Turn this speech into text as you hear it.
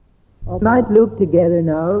We might look together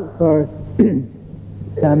now for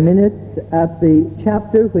some minutes at the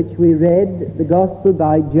chapter which we read, the Gospel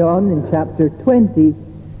by John in chapter 20,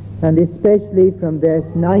 and especially from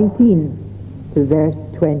verse 19 to verse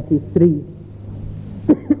 23.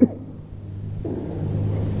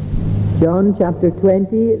 John chapter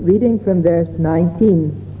 20, reading from verse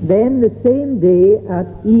 19. Then the same day at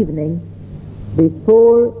evening,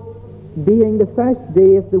 before being the first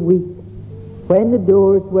day of the week, when the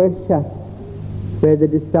doors were shut, where the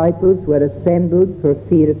disciples were assembled for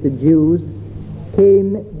fear of the Jews,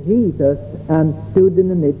 came Jesus and stood in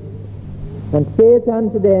the midst, and saith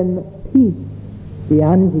unto them, Peace be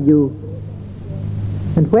unto you.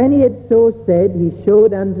 And when he had so said, he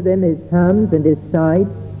showed unto them his hands and his side.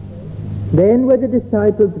 Then were the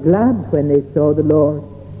disciples glad when they saw the Lord.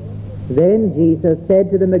 Then Jesus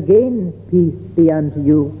said to them again, Peace be unto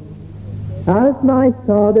you. As my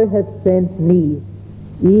Father hath sent me,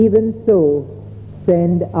 even so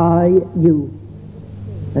send I you.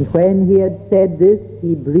 And when he had said this,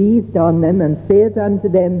 he breathed on them, and saith unto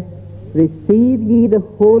them, Receive ye the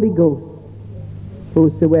Holy Ghost.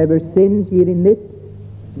 Whosoever sins ye remit,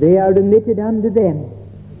 they are remitted unto them.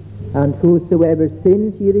 And whosoever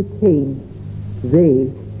sins ye retain,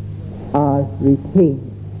 they are retained.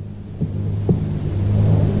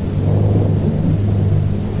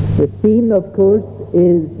 The theme, of course,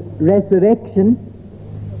 is resurrection,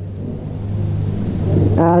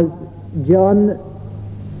 as John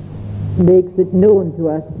makes it known to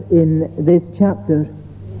us in this chapter.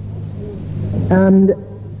 And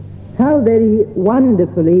how very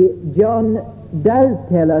wonderfully John does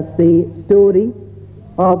tell us the story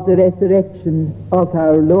of the resurrection of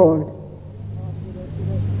our Lord.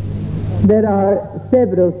 There are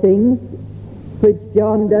several things which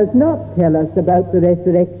John does not tell us about the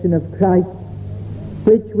resurrection of Christ,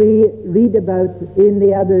 which we read about in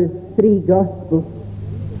the other three Gospels.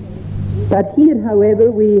 But here, however,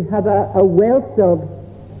 we have a wealth of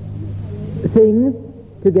things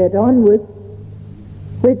to get on with,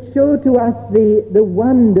 which show to us the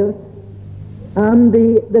wonder and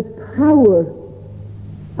the power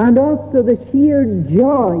and also the sheer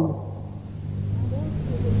joy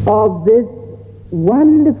of this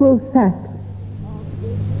wonderful fact,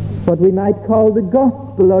 what we might call the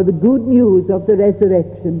gospel or the good news of the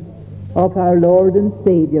resurrection of our Lord and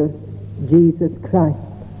Savior, Jesus Christ.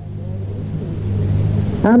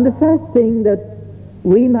 And the first thing that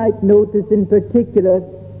we might notice in particular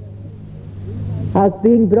as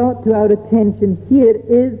being brought to our attention here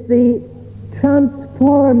is the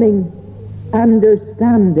transforming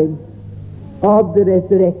understanding of the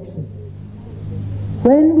resurrection.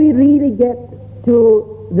 When we really get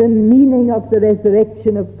to the meaning of the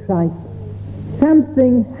resurrection of Christ,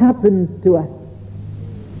 something happens to us.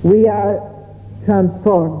 We are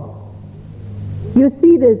transformed. You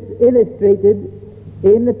see this illustrated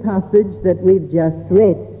in the passage that we've just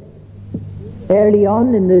read. Early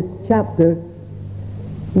on in this chapter,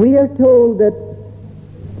 we are told that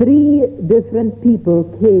 3 different people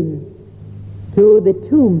came to the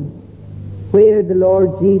tomb where the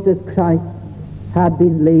Lord Jesus Christ had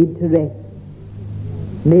been laid to rest.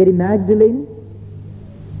 Mary Magdalene,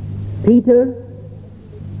 Peter,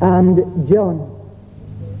 and John.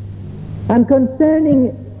 And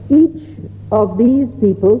concerning each of these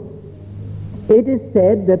people, it is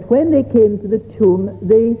said that when they came to the tomb,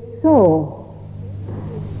 they saw.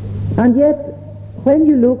 And yet, when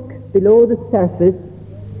you look below the surface,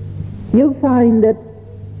 you'll find that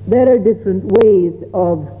there are different ways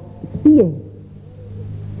of seeing.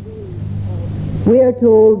 We are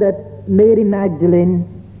told that Mary Magdalene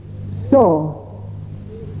saw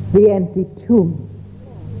the empty tomb,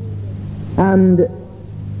 and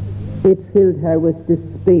it filled her with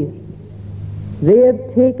despair. They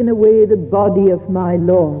have taken away the body of my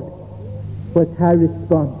Lord, was her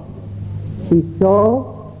response.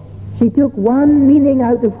 She took one meaning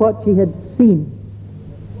out of what she had seen,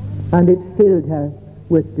 and it filled her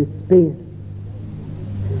with despair.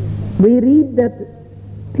 We read that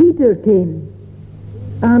Peter came,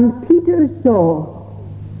 and Peter saw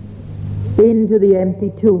into the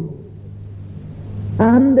empty tomb.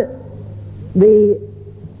 And the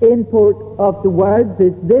import of the words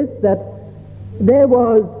is this, that there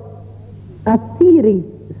was a theory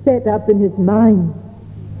set up in his mind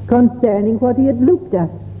concerning what he had looked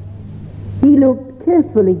at. He looked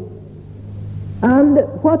carefully, and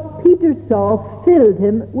what Peter saw filled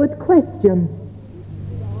him with questions.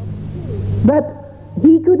 But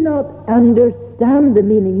he could not understand the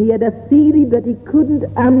meaning. He had a theory, but he couldn't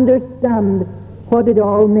understand what it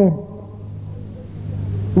all meant.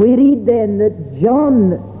 We read then that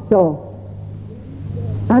John saw.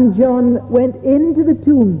 And John went into the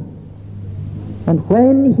tomb, and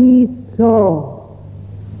when he saw,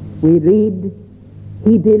 we read,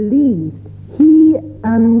 he believed, he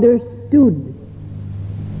understood.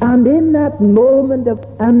 And in that moment of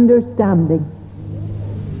understanding,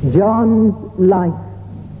 John's life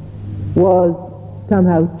was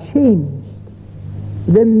somehow changed.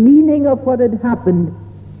 The meaning of what had happened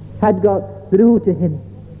had got through to him.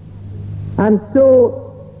 And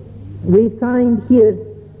so we find here,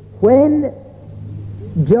 when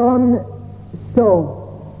John saw,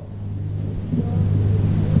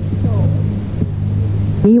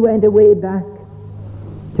 he went away back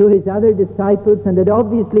to his other disciples and had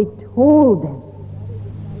obviously told them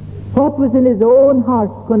what was in his own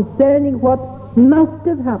heart concerning what must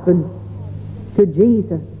have happened to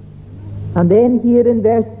Jesus. And then here in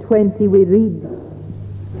verse 20 we read,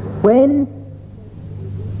 when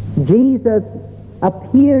Jesus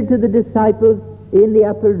appeared to the disciples in the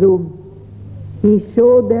upper room, he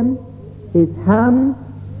showed them his hands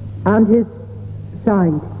and his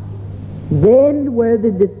side. Then were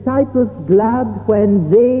the disciples glad when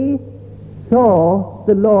they saw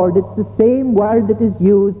the Lord. It's the same word that is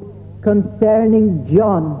used concerning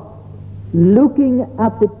John, looking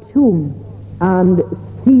at the tomb and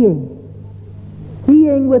seeing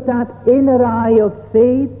with that inner eye of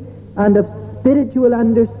faith and of spiritual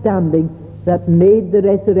understanding that made the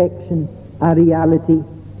resurrection a reality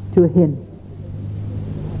to him.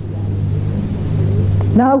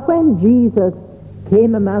 Now when Jesus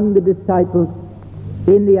came among the disciples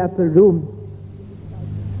in the upper room,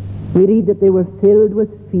 we read that they were filled with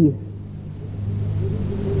fear.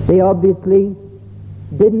 They obviously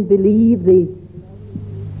didn't believe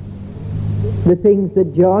the things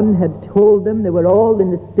that John had told them. They were all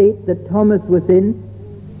in the state that Thomas was in.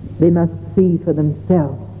 They must see for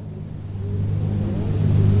themselves.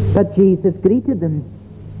 But Jesus greeted them,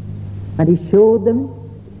 and he showed them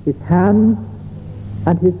his hands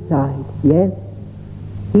and his side. Yes,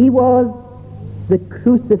 he was the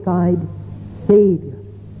crucified Savior,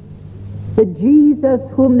 the Jesus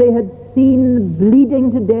whom they had seen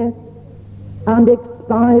bleeding to death and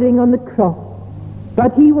expiring on the cross.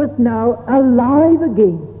 But he was now alive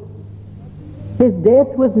again. His death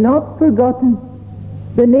was not forgotten.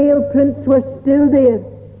 The nail prints were still there,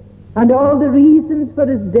 and all the reasons for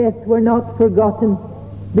his death were not forgotten.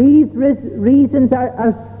 These reasons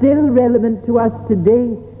are still relevant to us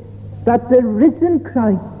today. But the risen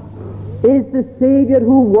Christ is the Savior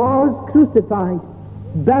who was crucified,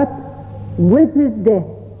 but with his death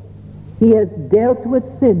he has dealt with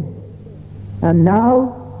sin, and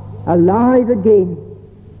now alive again,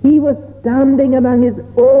 he was standing among his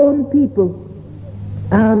own people,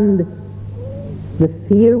 and the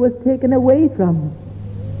fear was taken away from him.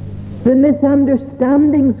 The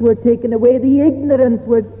misunderstandings were taken away, the ignorance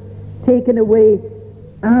were taken away,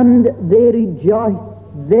 and they rejoiced.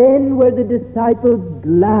 Then were the disciples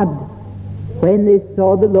glad when they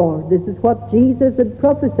saw the Lord. This is what Jesus had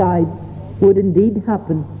prophesied would indeed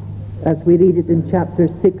happen, as we read it in chapter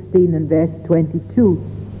 16 and verse 22.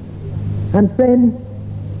 And friends,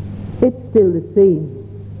 it's still the same.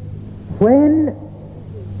 When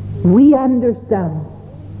we understand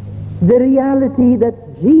the reality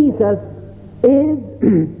that Jesus is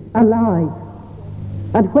alive,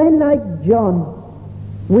 and when, like John,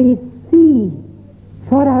 we see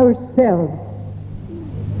for ourselves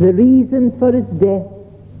the reasons for his death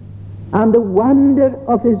and the wonder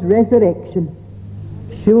of his resurrection,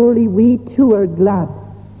 surely we too are glad.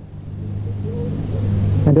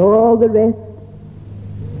 And all the rest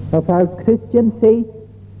of our Christian faith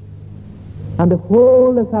and the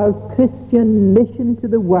whole of our Christian mission to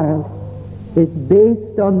the world is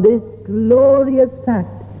based on this glorious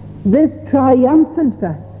fact, this triumphant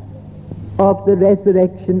fact of the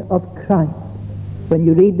resurrection of Christ. When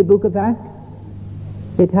you read the book of Acts,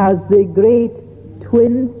 it has the great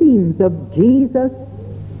twin themes of Jesus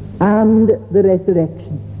and the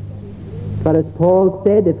resurrection. For as Paul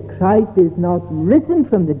said, if Christ is not risen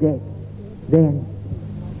from the dead, then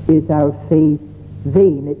is our faith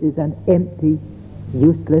vain. It is an empty,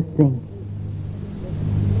 useless thing.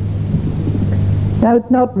 Now,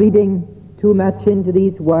 it's not reading too much into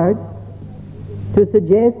these words to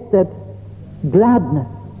suggest that gladness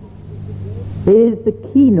is the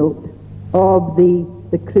keynote of the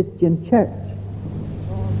Christian church.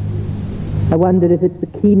 I wonder if it's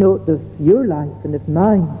the keynote of your life and of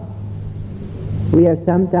mine. We are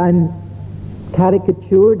sometimes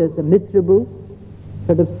caricatured as a miserable,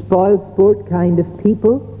 sort of spoiled sport kind of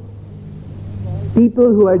people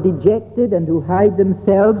who are dejected and who hide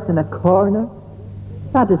themselves in a corner.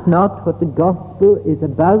 That is not what the gospel is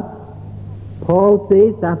about. Paul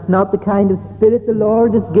says that's not the kind of spirit the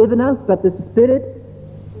Lord has given us, but the spirit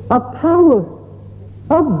of power,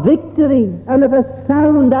 of victory, and of a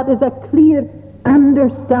sound that is a clear,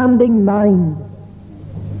 understanding mind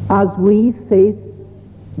as we face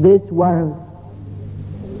this world.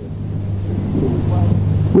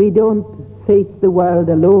 We don't face the world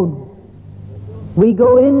alone. We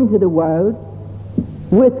go into the world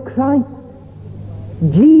with Christ.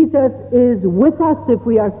 Jesus is with us if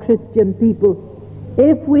we are Christian people.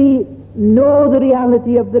 If we know the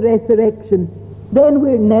reality of the resurrection, then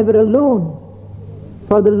we're never alone.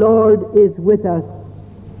 For the Lord is with us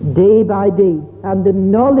day by day. And the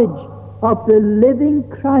knowledge of the living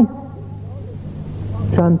Christ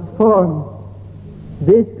transforms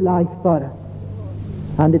this life for us.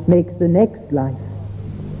 And it makes the next life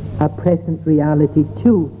a present reality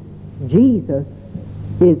too. Jesus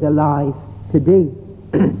is alive today.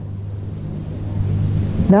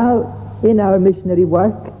 Now, in our missionary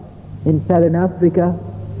work in Southern Africa,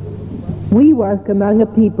 we work among a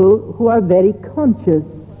people who are very conscious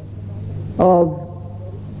of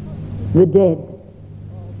the dead.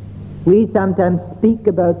 We sometimes speak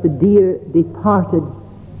about the dear departed.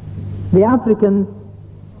 The Africans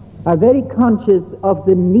are very conscious of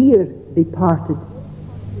the near departed.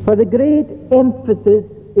 For the great emphasis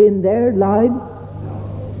in their lives,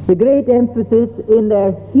 the great emphasis in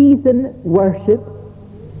their heathen worship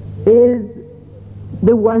is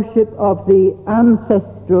the worship of the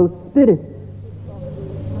ancestral spirits.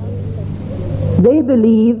 They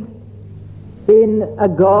believe in a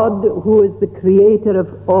God who is the creator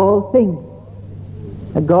of all things,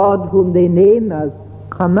 a God whom they name as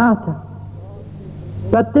Kamata.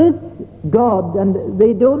 But this God, and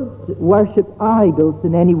they don't worship idols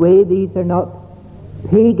in any way. These are not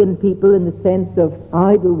pagan people in the sense of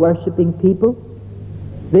idol-worshipping people.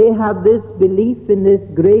 They have this belief in this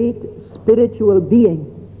great spiritual being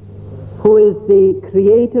who is the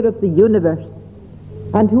creator of the universe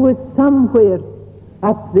and who is somewhere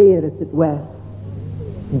up there, as it were.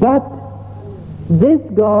 But this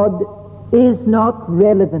God is not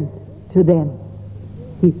relevant to them.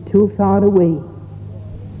 He's too far away.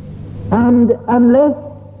 And unless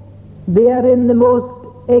they are in the most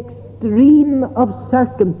extreme of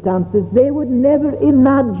circumstances, they would never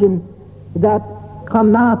imagine that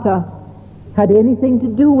Kamata had anything to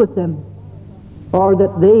do with them, or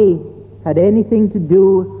that they had anything to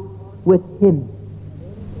do with him.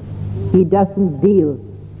 He doesn't deal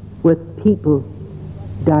with people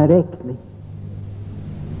directly.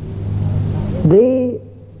 They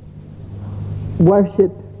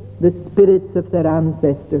worship the spirits of their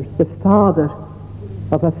ancestors. The father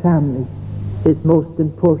of a family is most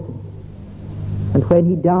important. And when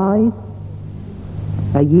he dies,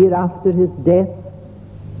 a year after his death,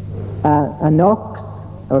 an ox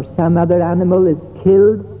or some other animal is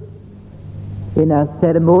killed in a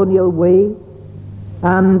ceremonial way,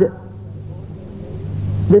 and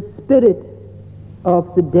the spirit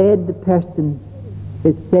of the dead person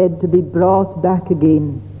is said to be brought back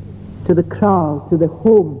again to the kraal, to the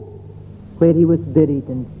home where he was buried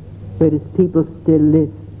and where his people still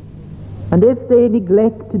live. And if they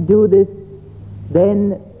neglect to do this,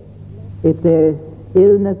 then if their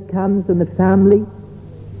illness comes on the family,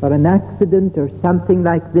 or an accident or something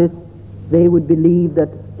like this, they would believe that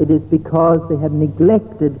it is because they have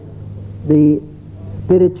neglected the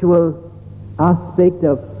spiritual aspect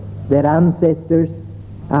of their ancestors,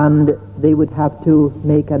 and they would have to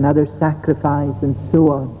make another sacrifice and so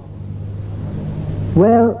on.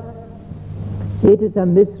 Well, it is a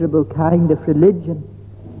miserable kind of religion,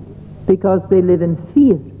 because they live in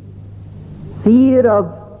fear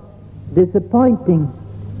of disappointing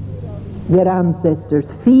their ancestors,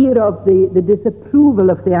 fear of the disapproval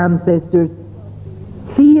of the ancestors,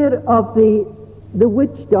 fear of the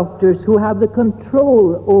witch doctors who have the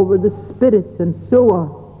control over the spirits and so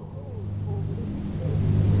on.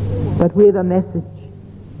 But we have a message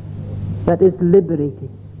that is liberating,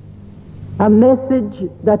 a message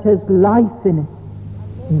that has life in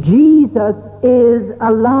it. Jesus is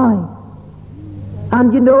alive.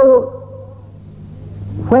 And you know,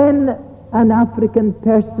 when an African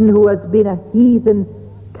person who has been a heathen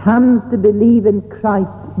comes to believe in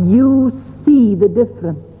Christ, you see the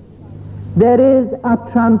difference. There is a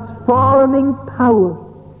transforming power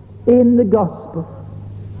in the gospel.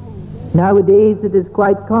 Nowadays it is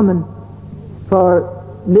quite common for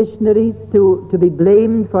missionaries to be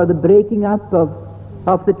blamed for the breaking up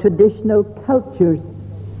of the traditional cultures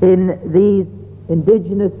in these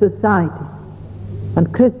indigenous societies.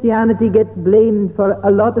 And Christianity gets blamed for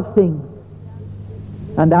a lot of things.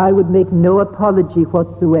 And I would make no apology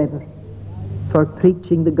whatsoever for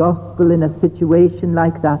preaching the gospel in a situation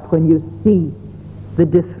like that, when you see the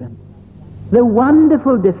difference, the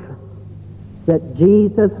wonderful difference that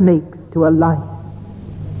Jesus makes to a life.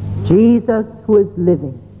 Jesus, who is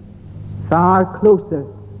living, far closer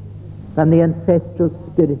than the ancestral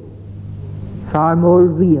spirits, far more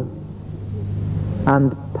real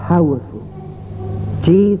and powerful.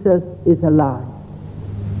 Jesus is alive.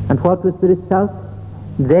 And what was the result?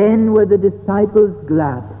 Then were the disciples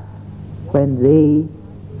glad when they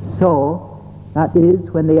saw, that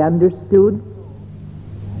is, when they understood,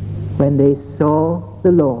 when they saw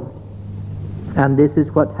the Lord. And this is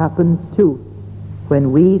what happens too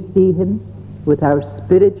when we see him with our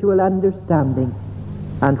spiritual understanding,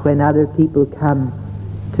 and when other people come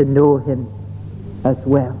to know him as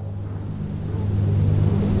well.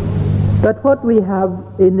 But what we have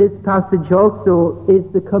in this passage also is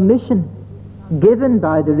the commission given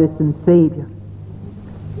by the risen Savior.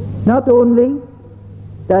 Not only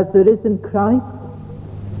does the risen Christ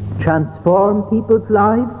transform people's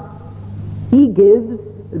lives, he gives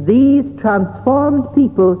these transformed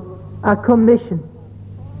people a commission.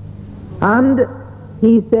 And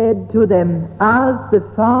he said to them, "As the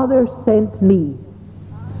Father sent me,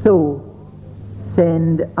 so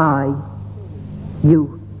send I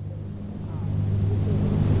you."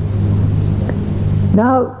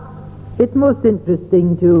 Now, it's most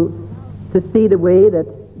interesting to see the way that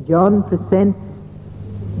John presents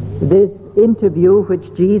this interview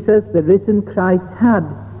which Jesus, the risen Christ, had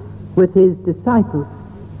with his disciples.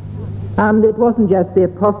 And it wasn't just the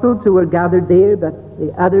apostles who were gathered there, but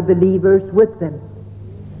the other believers with them.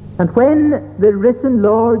 And when the risen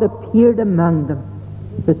Lord appeared among them,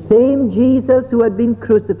 the same Jesus who had been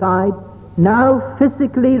crucified, now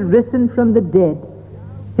physically risen from the dead,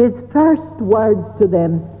 his first words to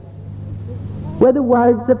them were the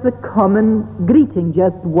words of the common greeting,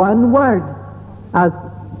 just one word, as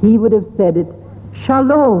he would have said it,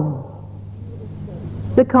 shalom.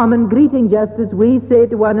 The common greeting, just as we say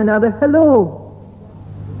to one another, hello.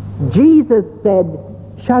 Jesus said,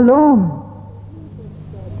 shalom.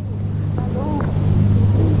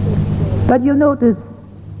 But you notice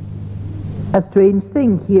a strange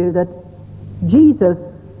thing here, that Jesus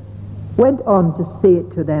went on to say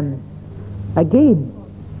it to them again.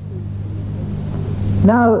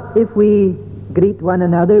 Now, if we greet one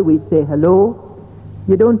another, we say hello.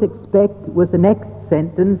 You don't expect with the next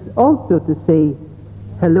sentence also to say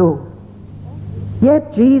hello.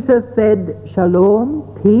 Yet Jesus said, shalom,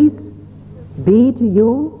 peace be to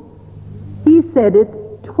you. He said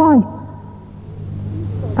it twice.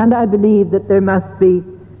 And I believe that there must be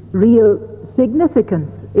real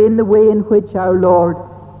significance in the way in which our Lord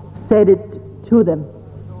said it to them,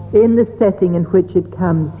 in the setting in which it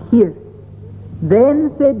comes here. Then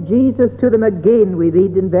said Jesus to them again, we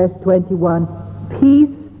read in verse 21,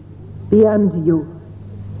 peace be unto you.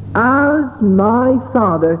 As my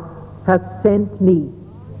Father hath sent me,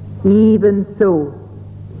 even so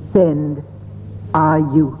send I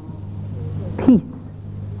you. Peace.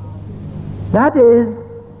 That is,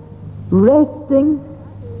 resting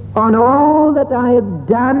on all that I have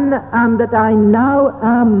done and that I now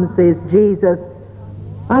am, says Jesus.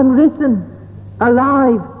 I'm risen,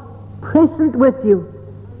 alive, present with you.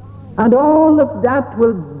 And all of that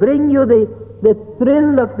will bring you the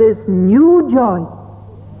thrill of this new joy.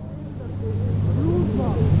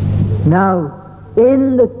 Now,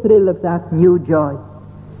 in the thrill of that new joy,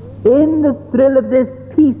 in the thrill of this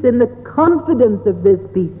peace, in the confidence of this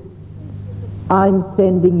peace, I'm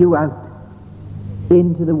sending you out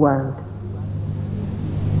into the world.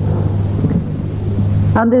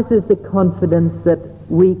 And this is the confidence that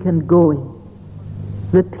we can go in.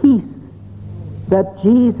 The peace that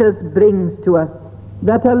Jesus brings to us,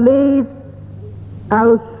 that allays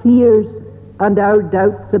our fears and our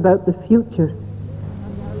doubts about the future.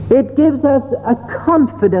 It gives us a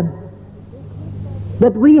confidence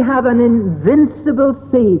that we have an invincible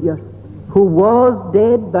Savior who was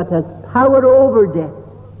dead but has power over death.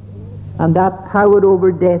 And that power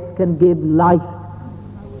over death can give life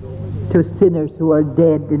to sinners who are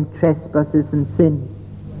dead in trespasses and sins.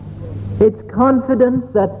 It's confidence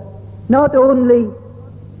that not only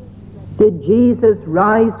did Jesus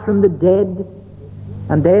rise from the dead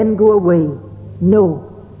and then go away,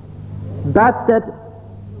 no, but that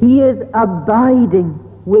he is abiding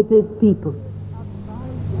with his people.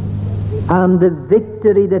 And the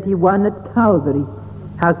victory that he won at Calvary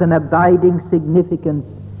has an abiding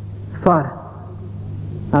significance for us.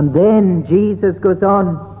 And then Jesus goes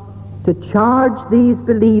on to charge these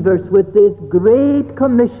believers with this great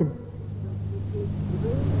commission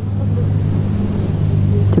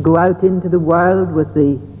to go out into the world with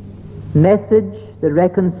the message, the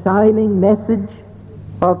reconciling message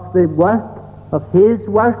of the work, of his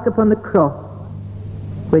work upon the cross,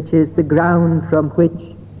 which is the ground from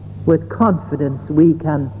which, with confidence, we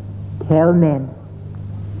can tell men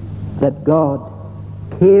that God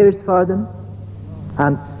cares for them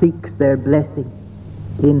and seeks their blessing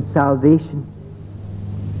in salvation.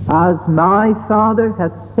 As my Father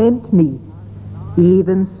hath sent me,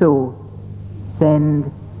 even so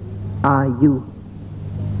send I you.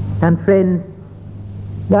 And friends,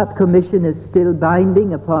 that commission is still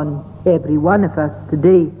binding upon every one of us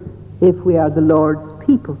today if we are the Lord's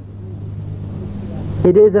people.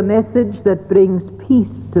 It is a message that brings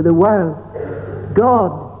peace to the world.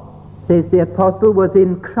 God, says the apostle, was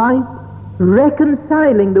in Christ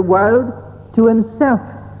reconciling the world to himself.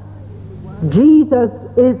 Jesus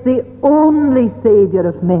is the only Savior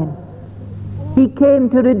of men. He came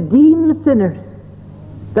to redeem sinners,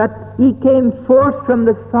 that he came forth from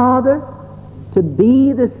the Father to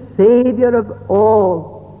be the Savior of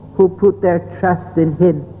all who put their trust in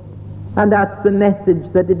him. And that's the message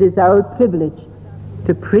that it is our privilege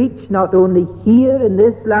to preach, not only here in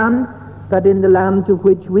this land, but in the land to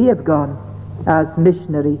which we have gone as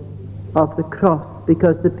missionaries of the cross.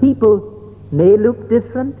 Because the people may look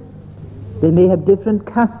different, they may have different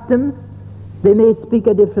customs, they may speak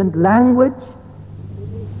a different language.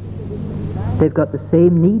 They've got the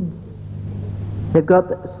same needs. They've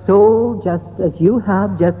got a soul just as you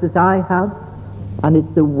have, just as I have, and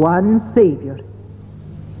it's the one Savior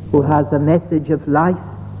who has a message of life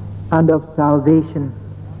and of salvation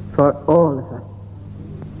for all of us.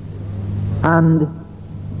 And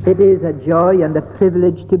it is a joy and a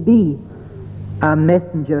privilege to be a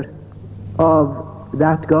messenger of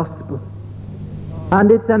that gospel.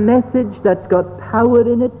 And it's a message that's got power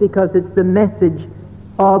in it because it's the message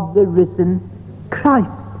of the risen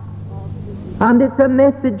Christ. And it's a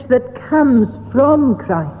message that comes from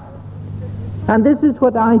Christ. And this is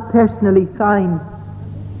what I personally find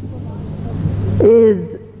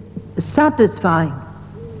is satisfying.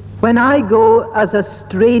 When I go as a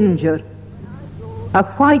stranger, a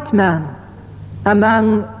white man,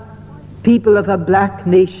 among people of a black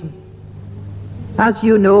nation. As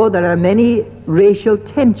you know, there are many racial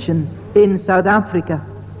tensions in South Africa.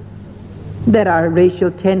 There are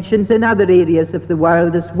racial tensions in other areas of the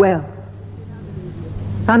world as well.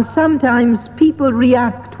 And sometimes people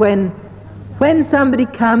react when somebody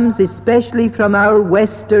comes, especially from our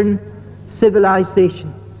Western civilization.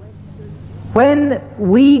 When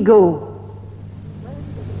we go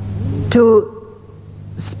to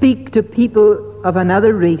speak to people of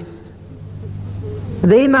another race,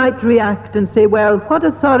 they might react and say, well, what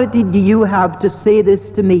authority do you have to say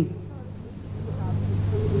this to me?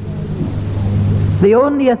 The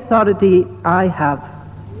only authority I have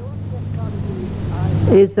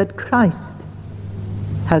is that Christ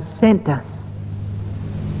has sent us.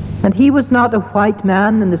 And he was not a white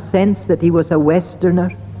man in the sense that he was a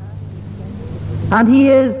Westerner. And he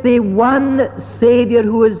is the one Savior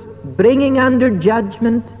who is bringing under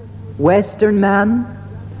judgment Western man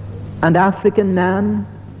and African man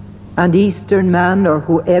and Eastern man, or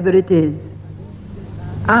whoever it is.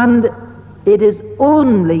 And it is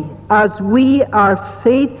only as we are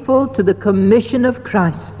faithful to the commission of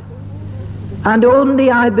Christ, and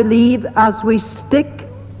only, I believe, as we stick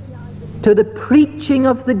to the preaching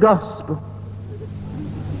of the gospel,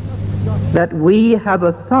 that we have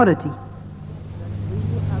authority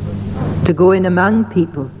to go in among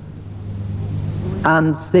people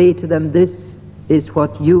and say to them, this is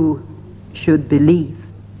what you should believe.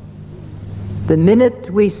 The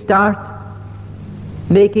minute we start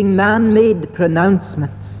making man-made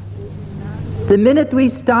pronouncements, the minute we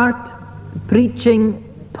start preaching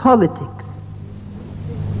politics,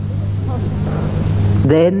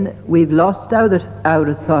 then we've lost our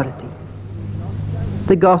authority.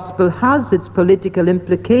 The gospel has its political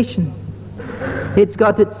implications. It's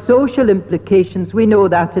got its social implications. We know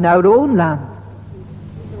that in our own land.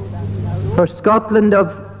 For Scotland,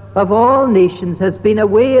 of all nations, has been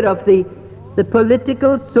aware of the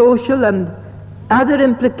political, social, and other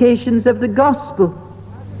implications of the gospel.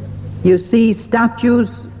 You see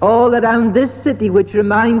statues all around this city which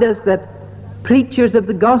remind us that preachers of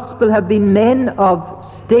the gospel have been men of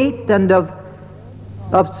state and of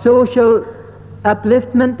social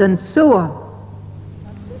upliftment and so on.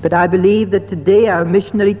 But I believe that today our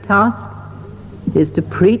missionary task is to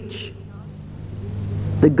preach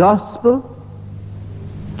the gospel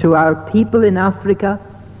to our people in Africa,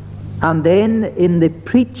 and then in the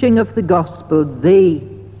preaching of the gospel, they,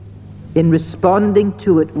 in responding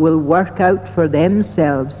to it, will work out for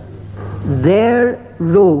themselves their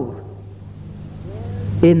role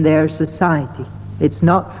in their society. It's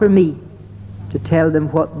not for me to tell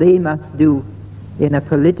them what they must do in a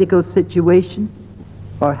political situation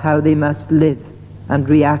or how they must live and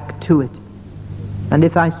react to it. And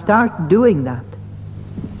if I start doing that,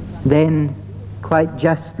 then quite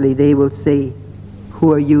justly they will say,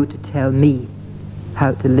 who are you to tell me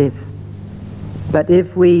how to live? But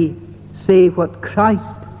if we say what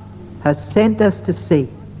Christ has sent us to say,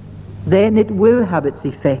 then it will have its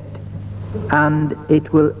effect, and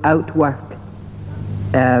it will outwork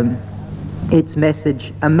its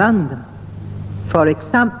message among them. For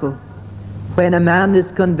example, when a man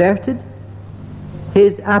is converted,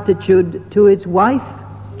 his attitude to his wife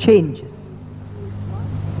changes.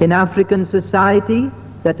 In African society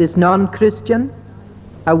that is non-Christian,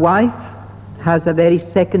 a wife has a very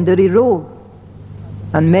secondary role,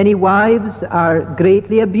 and many wives are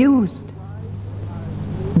greatly abused.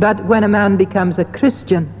 But when a man becomes a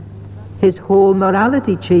Christian, his whole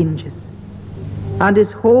morality changes, and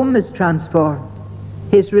his home is transformed.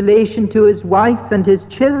 His relation to his wife and his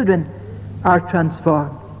children are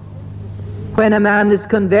transformed. When a man is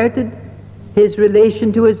converted, his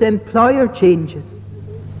relation to his employer changes.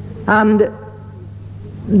 And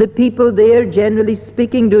the people there, generally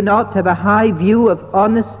speaking, do not have a high view of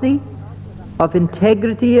honesty, of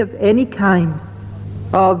integrity of any kind,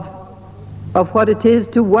 of what it is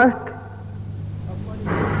to work.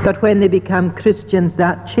 But when they become Christians,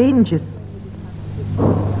 that changes.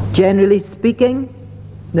 Generally speaking,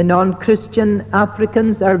 the non-Christian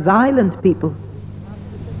Africans are violent people.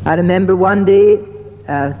 I remember one day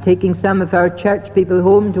taking some of our church people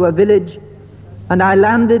home to a village, and I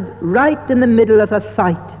landed right in the middle of a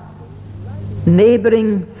fight.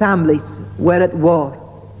 Neighboring families were at war,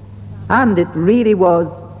 and it really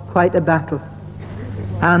was quite a battle.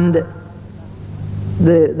 And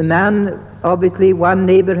the man, obviously one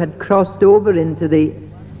neighbor had crossed over into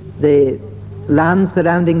the land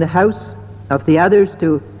surrounding the house of the others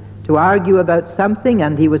to argue about something,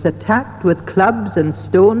 and he was attacked with clubs and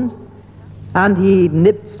stones, and he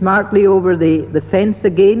nipped smartly over the fence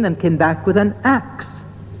again and came back with an axe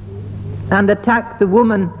and attacked the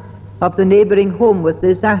woman of the neighboring home with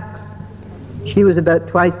this axe. She was about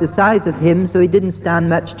twice the size of him, so he didn't stand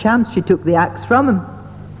much chance. She took the axe from him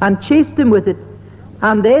and chased him with it,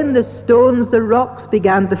 and then the stones, the rocks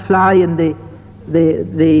began to fly in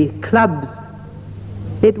the clubs.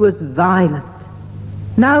 It was violent.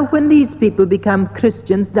 Now when these people become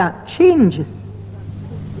Christians, that changes.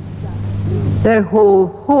 Their whole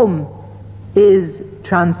home is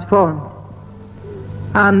transformed.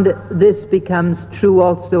 And this becomes true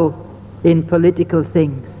also in political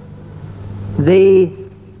things. They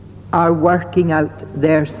are working out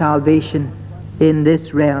their salvation in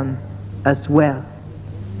this realm as well.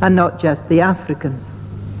 And not just the Africans.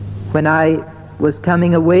 When I was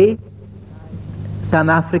coming away, some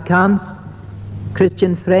Afrikaans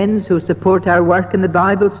Christian friends who support our work in the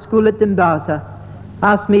Bible school at Dimbaza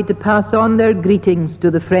asked me to pass on their greetings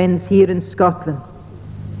to the friends here in Scotland.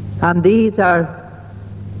 And these are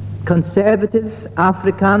conservative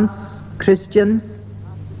Afrikaans Christians.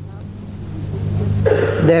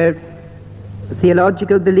 Their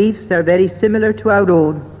theological beliefs are very similar to our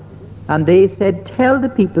own. And they said, tell the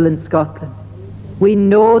people in Scotland, we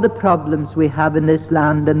know the problems we have in this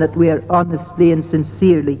land, and that we are honestly and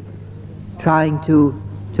sincerely trying to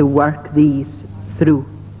work these through.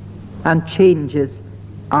 And changes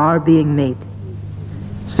are being made.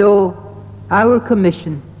 So our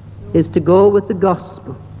commission is to go with the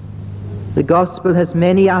gospel. The gospel has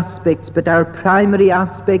many aspects, but our primary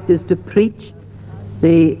aspect is to preach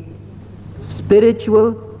the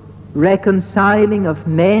spiritual reconciling of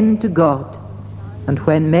men to God. And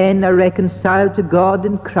when men are reconciled to God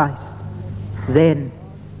in Christ, then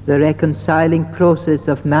the reconciling process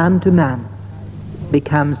of man to man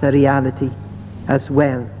becomes a reality as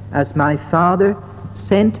well. As my Father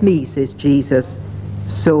sent me, says Jesus,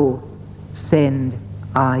 so send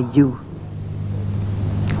I you.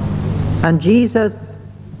 And Jesus,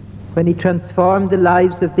 when he transformed the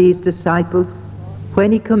lives of these disciples,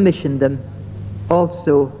 when he commissioned them,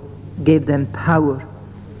 also gave them power.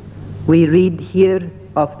 We read here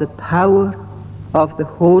of the power of the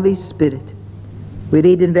Holy Spirit. We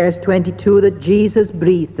read in verse 22 that Jesus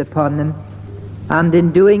breathed upon them, and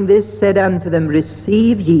in doing this said unto them,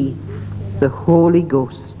 receive ye the Holy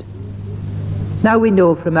Ghost. Now we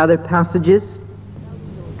know from other passages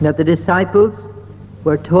that the disciples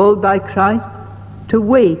were told by Christ to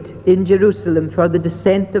wait in Jerusalem for the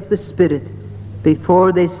descent of the Spirit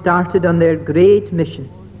before they started on their great mission.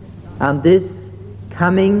 And this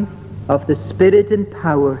coming of the Spirit in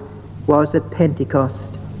power was at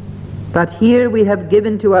Pentecost. But here we have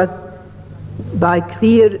given to us by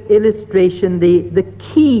clear illustration the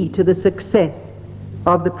key to the success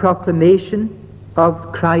of the proclamation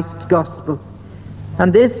of Christ's gospel.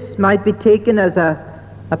 And this might be taken as a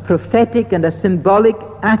prophetic and a symbolic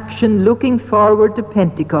action looking forward to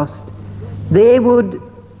Pentecost. They would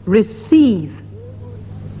receive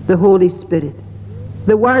the Holy Spirit.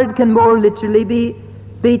 The word can more literally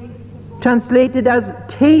be translated as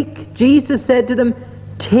take. Jesus said to them,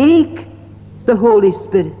 take the Holy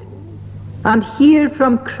Spirit. And here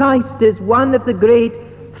from Christ is one of the great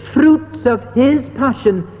fruits of his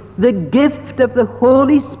passion, the gift of the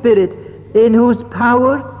Holy Spirit, in whose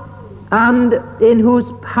power and in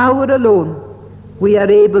whose power alone we are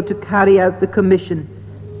able to carry out the commission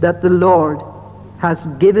that the Lord has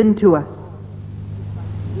given to us.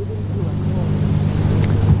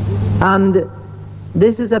 And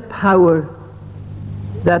this is a power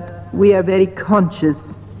that we are very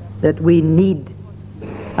conscious that we need.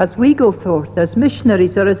 As we go forth as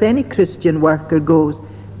missionaries, or as any Christian worker goes,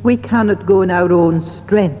 we cannot go in our own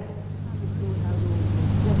strength.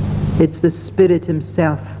 It's the Spirit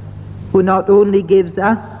himself who not only gives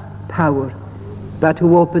us power, but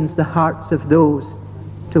who opens the hearts of those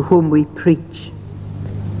to whom we preach.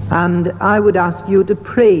 And I would ask you to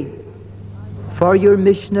pray for your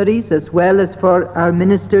missionaries as well as for our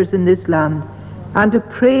ministers in this land, and to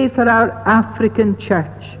pray for our African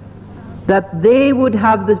church, that they would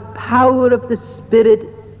have the power of the Spirit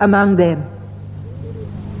among them,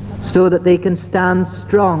 so that they can stand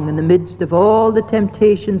strong in the midst of all the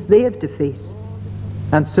temptations they have to face,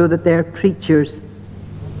 and so that their preachers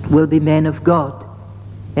will be men of God,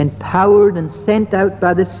 empowered and sent out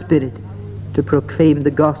by the Spirit to proclaim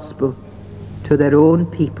the gospel to their own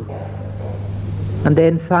people. And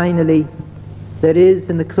then finally, there is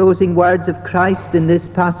in the closing words of Christ in this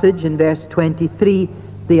passage in verse 23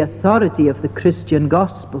 the authority of the Christian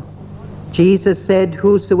gospel. Jesus said,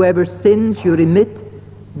 whosoever sins you remit,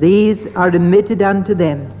 these are remitted unto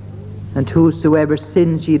them, and whosoever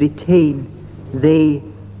sins ye retain, they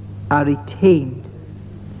are retained.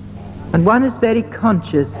 And one is very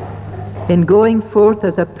conscious in going forth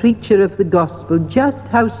as a preacher of the gospel just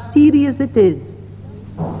how serious it is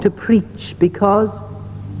to preach, because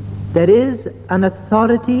there is an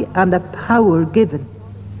authority and a power given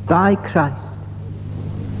by Christ.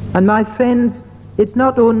 And my friends, it's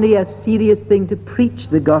not only a serious thing to preach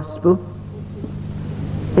the gospel,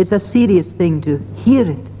 it's a serious thing to hear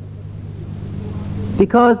it.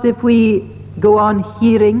 Because if we go on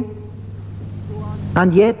hearing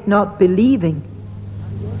and yet not believing,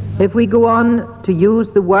 if we go on to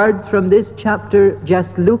use the words from this chapter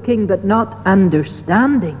just looking but not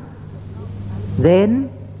understanding,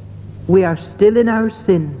 then we are still in our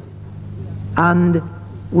sins, and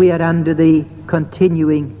we are under the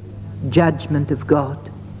continuing judgment of God.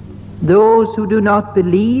 Those who do not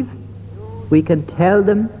believe, we can tell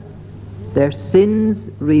them their sins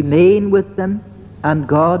remain with them, and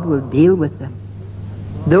God will deal with them.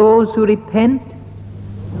 Those who repent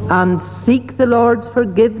and seek the Lord's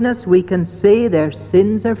forgiveness, we can say their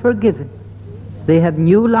sins are forgiven. They have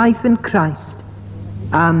new life in Christ,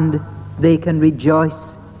 and they can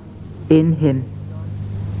rejoice in him.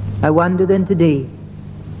 I wonder then today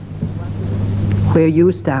where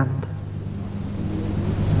you stand.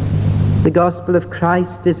 The gospel of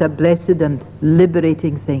Christ is a blessed and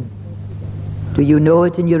liberating thing. Do you know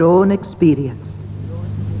it in your own experience?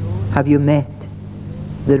 Have you met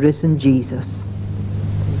the risen Jesus?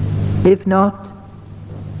 If not,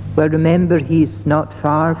 well, remember, he's not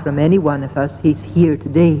far from any one of us. He's here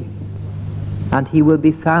today, and he will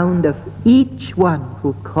be found of each one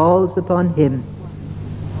who calls upon him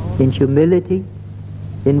in humility,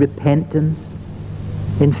 in repentance,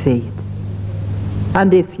 in faith.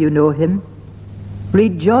 And if you know him,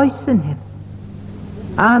 rejoice in him,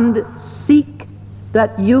 and seek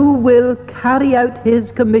that you will carry out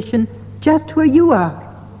his commission just where you are,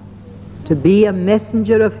 to be a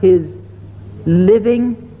messenger of his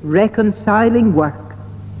living, reconciling work,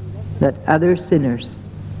 that other sinners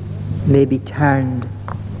may be turned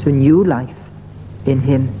to new life in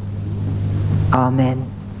him. Amen.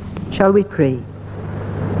 Shall we pray?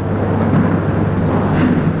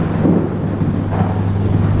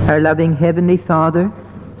 Our loving Heavenly Father,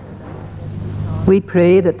 we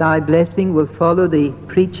pray that thy blessing will follow the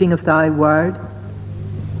preaching of thy word,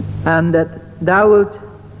 and that thou wilt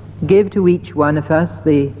give to each one of us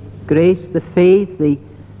the grace, the faith,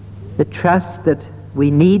 the trust that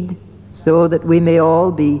we need, so that we may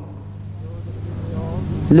all be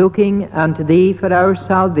looking unto thee for our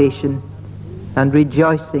salvation, and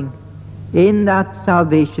rejoicing in that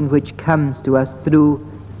salvation which comes to us through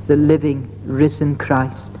the living, risen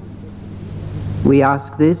Christ. We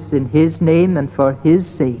ask this in his name and for his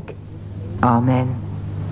sake. Amen.